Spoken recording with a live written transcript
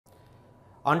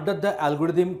Under the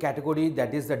algorithm category,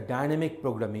 that is the dynamic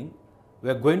programming, we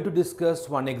are going to discuss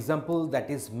one example,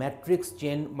 that is matrix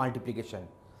chain multiplication.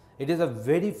 It is a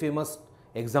very famous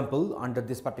example under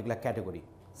this particular category.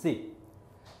 See,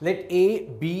 let A,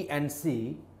 B and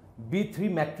C be three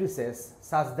matrices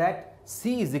such that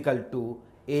C is equal to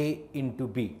A into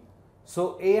B.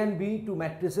 So, A and B two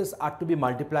matrices are to be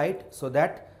multiplied so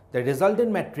that the resultant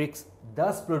matrix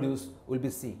thus produced will be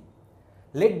C.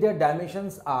 Let their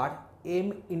dimensions are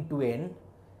m into n,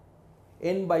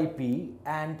 n by p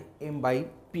and m by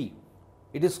p.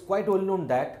 It is quite well known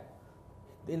that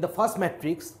in the first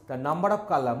matrix the number of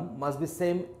column must be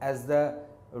same as the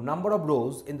number of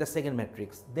rows in the second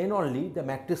matrix. Then only the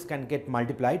matrix can get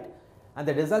multiplied and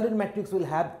the resultant matrix will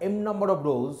have m number of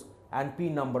rows and p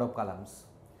number of columns.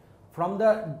 From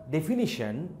the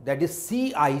definition, that is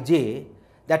Cij,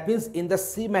 that means in the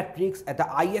C matrix at the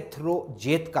ith row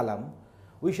jth column,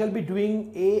 we shall be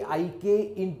doing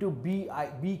Aik into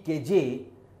Bkj,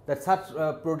 that such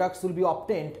products will be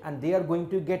obtained and they are going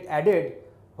to get added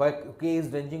where k is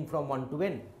ranging from 1 to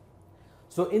n.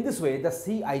 So, in this way the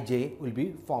Cij will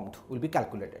be formed, will be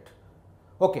calculated.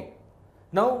 Okay.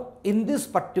 Now, in this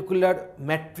particular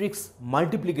matrix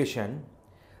multiplication,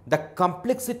 the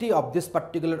complexity of this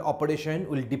particular operation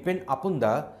will depend upon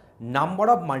the number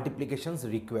of multiplications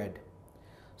required.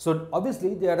 So,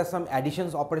 obviously there are some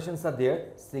additions operations are there,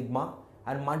 sigma,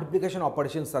 and multiplication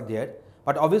operations are there,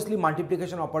 but obviously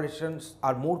multiplication operations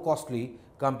are more costly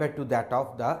compared to that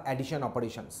of the addition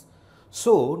operations.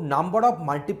 So, number of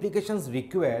multiplications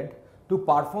required to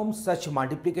perform such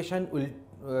multiplication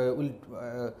will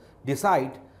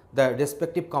decide the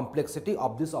respective complexity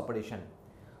of this operation.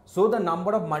 So, the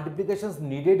number of multiplications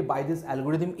needed by this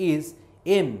algorithm is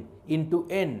m into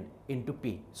n into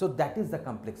p. So, that is the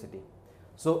complexity.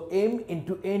 So, m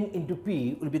into n into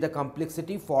p will be the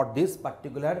complexity for this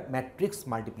particular matrix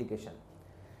multiplication.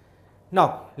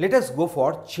 Now, let us go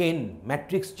for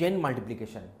matrix chain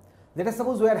multiplication. Let us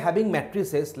suppose we are having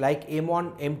matrices like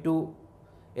m1, m2,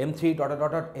 m3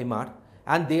 mr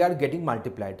and they are getting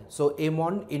multiplied. So,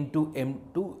 m1 into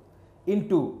m2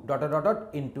 into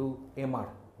into mr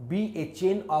be a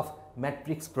chain of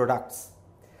matrix products.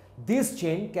 This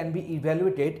chain can be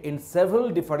evaluated in several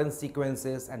different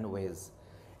sequences and ways.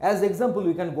 As example,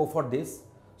 we can go for this.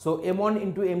 So, m1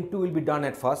 into m2 will be done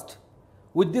at first.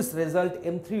 With this result,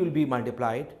 m3 will be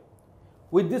multiplied.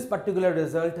 With this particular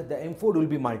result, the m4 will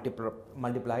be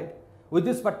multiplied. With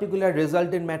this particular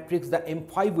resultant matrix, the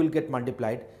m5 will get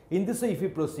multiplied. In this way, if we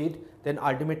proceed, then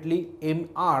ultimately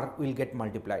mr will get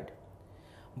multiplied.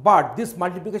 But this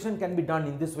multiplication can be done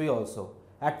in this way also.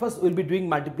 At first, we will be doing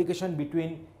multiplication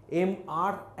between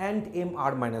mr and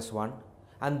mr minus 1,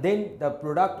 and then the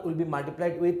product will be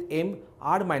multiplied with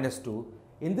mr minus 2.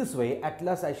 In this way, at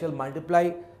last I shall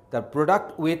multiply the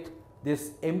product with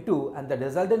this m2 and the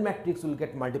resultant matrix will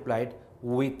get multiplied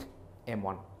with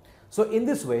m1. So, in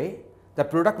this way the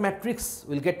product matrix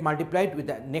will get multiplied with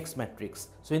the next matrix.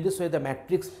 So, in this way the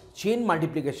matrix chain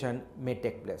multiplication may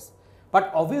take place.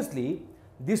 But obviously,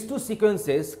 these two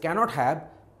sequences cannot have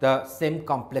the same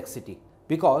complexity,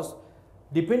 because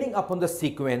depending upon the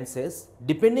sequences,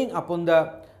 depending upon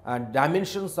the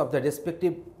dimensions of the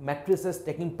respective matrices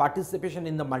taking participation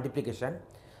in the multiplication,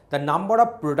 the number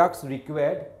of products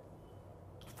required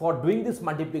for doing this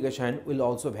multiplication will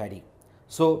also vary.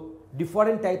 So,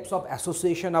 different types of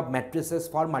association of matrices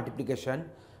for multiplication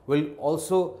will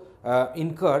also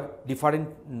incur different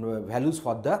values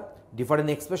for the different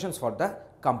expressions for the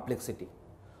complexity.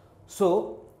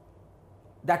 So,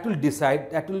 that will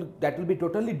decide, that will be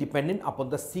totally dependent upon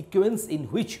the sequence in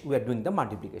which we are doing the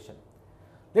multiplication.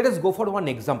 Let us go for one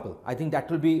example. I think that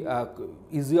will be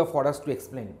easier for us to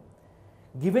explain.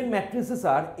 Given matrices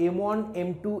are m1,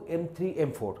 m2, m3,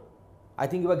 m4. I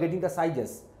think you are getting the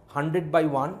sizes 100 by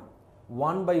 1,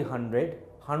 1 by 100,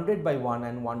 100 by 1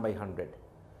 and 1 by 100.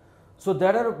 So,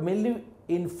 there are mainly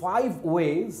in 5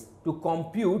 ways to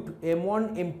compute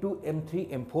m1, m2,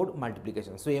 m3, m4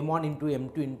 multiplication. So, m1 into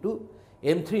m2 into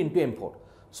m3 into m4.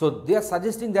 So, they are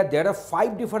suggesting that there are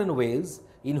 5 different ways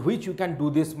in which you can do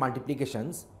these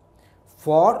multiplications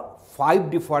for 5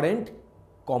 different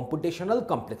computational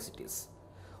complexities.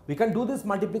 We can do this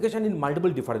multiplication in multiple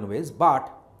different ways,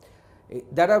 but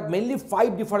there are mainly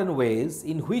 5 different ways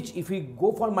in which if we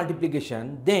go for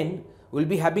multiplication, then we will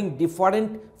be having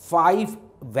different 5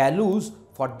 values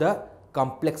for the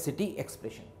complexity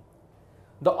expression.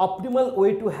 The optimal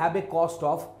way to have a cost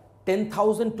of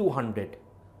 10,200.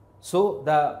 So,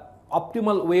 the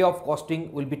optimal way of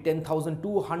costing will be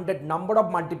 10,200 number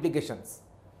of multiplications.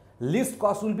 Least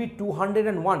cost will be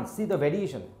 201. See the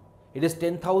variation. It is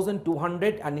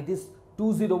 10,200 and it is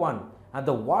 201, and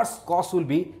the worst cost will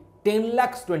be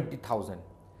 10,20,000.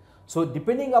 So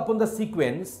depending upon the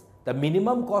sequence, the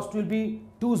minimum cost will be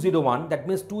 201. That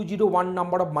means 201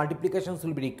 number of multiplications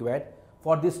will be required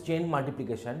for this chain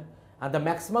multiplication, and the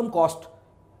maximum cost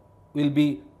will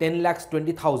be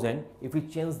 10,20,000 if we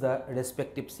change the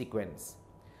respective sequence.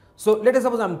 So let us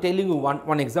suppose I am telling you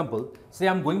one example. Say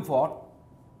I am going for,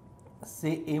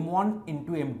 say, M1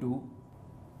 into M2.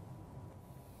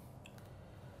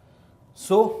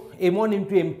 So M1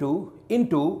 into M2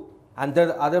 into, and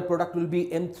the other product will be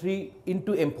M3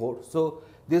 into M4. So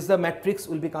this the matrix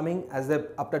will be coming as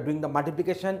after doing the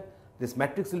multiplication. This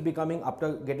matrix will be coming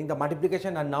after getting the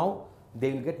multiplication, and now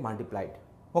they will get multiplied.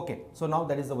 Okay, so now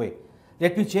that is the way.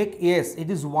 Let me check. Yes, it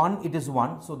is 1, it is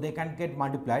 1, so they can get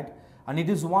multiplied, and it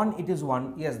is 1, it is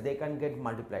 1, yes, they can get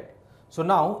multiplied. So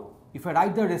now if I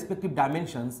write the respective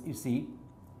dimensions, you see.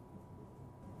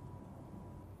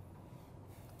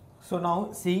 So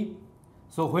now see,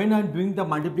 so when I am doing the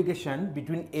multiplication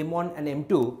between M1 and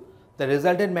M2, the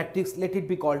resultant matrix, let it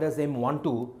be called as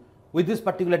M12 with this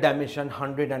particular dimension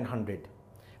 100 and 100,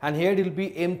 and here it will be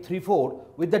M34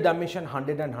 with the dimension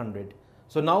 100 and 100.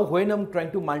 So now when I am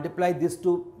trying to multiply these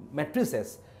two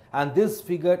matrices, and this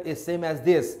figure is same as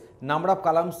this, number of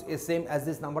columns is same as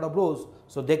this number of rows,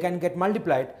 so they can get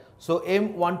multiplied. So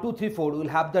M1234 will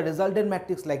have the resultant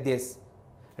matrix like this,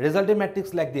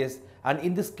 and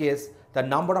in this case the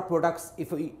number of products,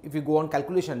 if you go on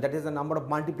calculation, that is the number of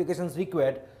multiplications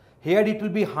required. Here it will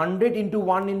be 100 into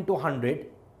 1 into 100,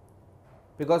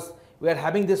 because we are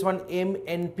having this one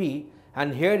MNP,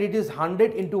 and here it is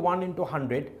 100 into 1 into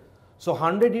 100. So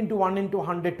 100 into 1 into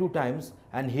 100 two times,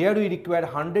 and here we require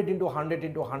 100 into 100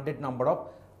 into 100 number of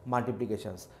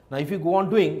multiplications. Now if you go on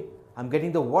doing, I am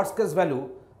getting the worst case value,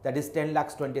 that is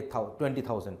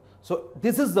 10,20,000. So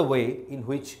this is the way in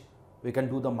which we can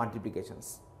do the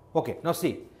multiplications. Okay, now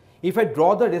see, if I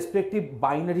draw the respective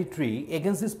binary tree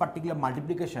against this particular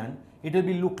multiplication, it will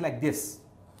be look like this.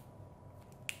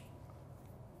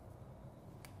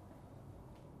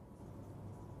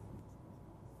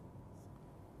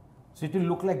 So it will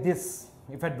look like this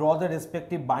if I draw the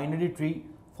respective binary tree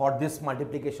for this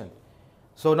multiplication.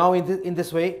 So now in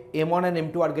this way, M1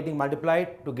 and M2 are getting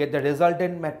multiplied to get the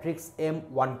resultant matrix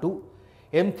M12,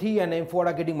 M3 and M4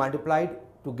 are getting multiplied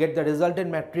to get the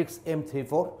resultant matrix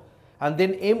M34, and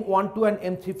then M12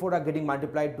 and M34 are getting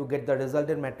multiplied to get the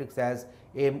resultant matrix as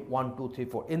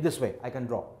M1234. In this way I can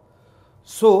draw.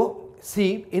 So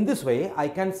see, in this way I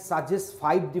can suggest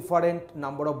 5 different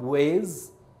number of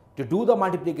ways to do the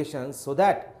multiplications, so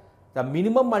that the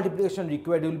minimum multiplication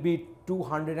required will be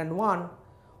 201,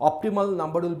 optimal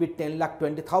number will be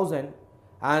 10,20,000,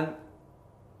 and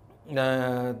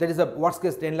there is a worst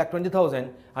case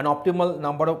 10,20,000, and optimal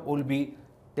number will be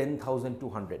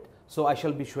 10,200. So I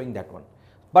shall be showing that one.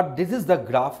 But this is the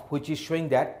graph which is showing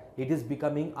that it is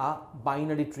becoming a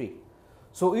binary tree.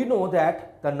 So you know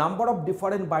that the number of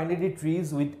different binary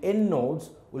trees with n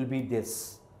nodes will be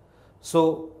this.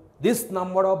 So this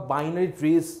number of binary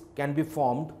trees can be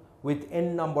formed with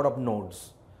n number of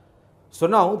nodes. So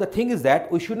now the thing is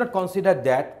that we should not consider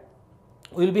that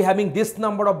we will be having this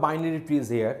number of binary trees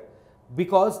here,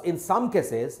 because in some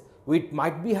cases we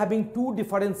might be having two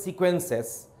different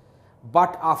sequences,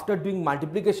 but after doing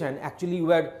multiplication actually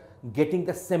we are getting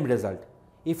the same result.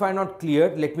 If I am not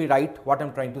clear, let me write what I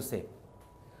am trying to say.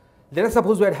 Let us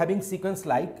suppose we are having sequence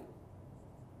like,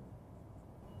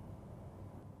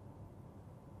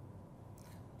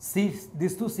 see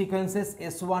these two sequences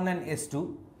S1 and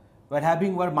S2, we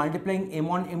are multiplying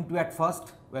M1, M2 at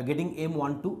first, we are getting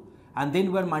M12, and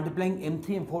then we are multiplying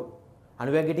M3, M4,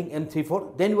 and we are getting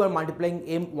M34, then we are multiplying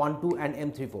M12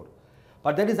 and M34.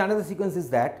 But there is another sequence is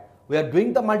that we are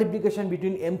doing the multiplication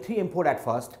between M3, M4 at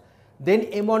first, then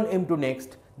M1, M2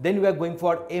 next, then we are going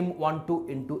for M12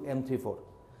 into M34.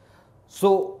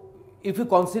 So if you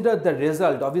consider the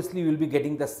result, obviously you will be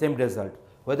getting the same result,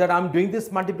 whether I am doing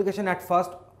this multiplication at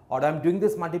first or I am doing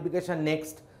this multiplication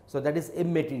next. So that is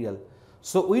immaterial.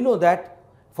 So we know that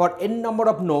for n number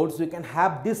of nodes we can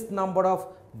have this number of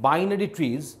binary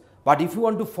trees, but if you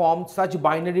want to form such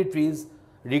binary trees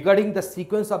regarding the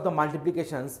sequence of the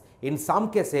multiplications, in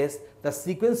some cases the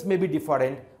sequence may be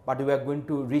different, but we are going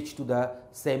to reach to the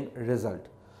same result.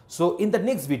 So in the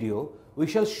next video we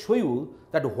shall show you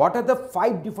that what are the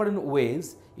 5 different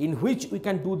ways in which we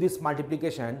can do this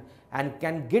multiplication and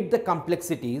can get the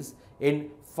complexities in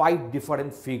 5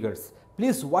 different figures.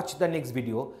 Please watch the next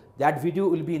video. That video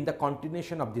will be in the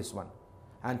continuation of this one,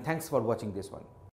 and thanks for watching this one.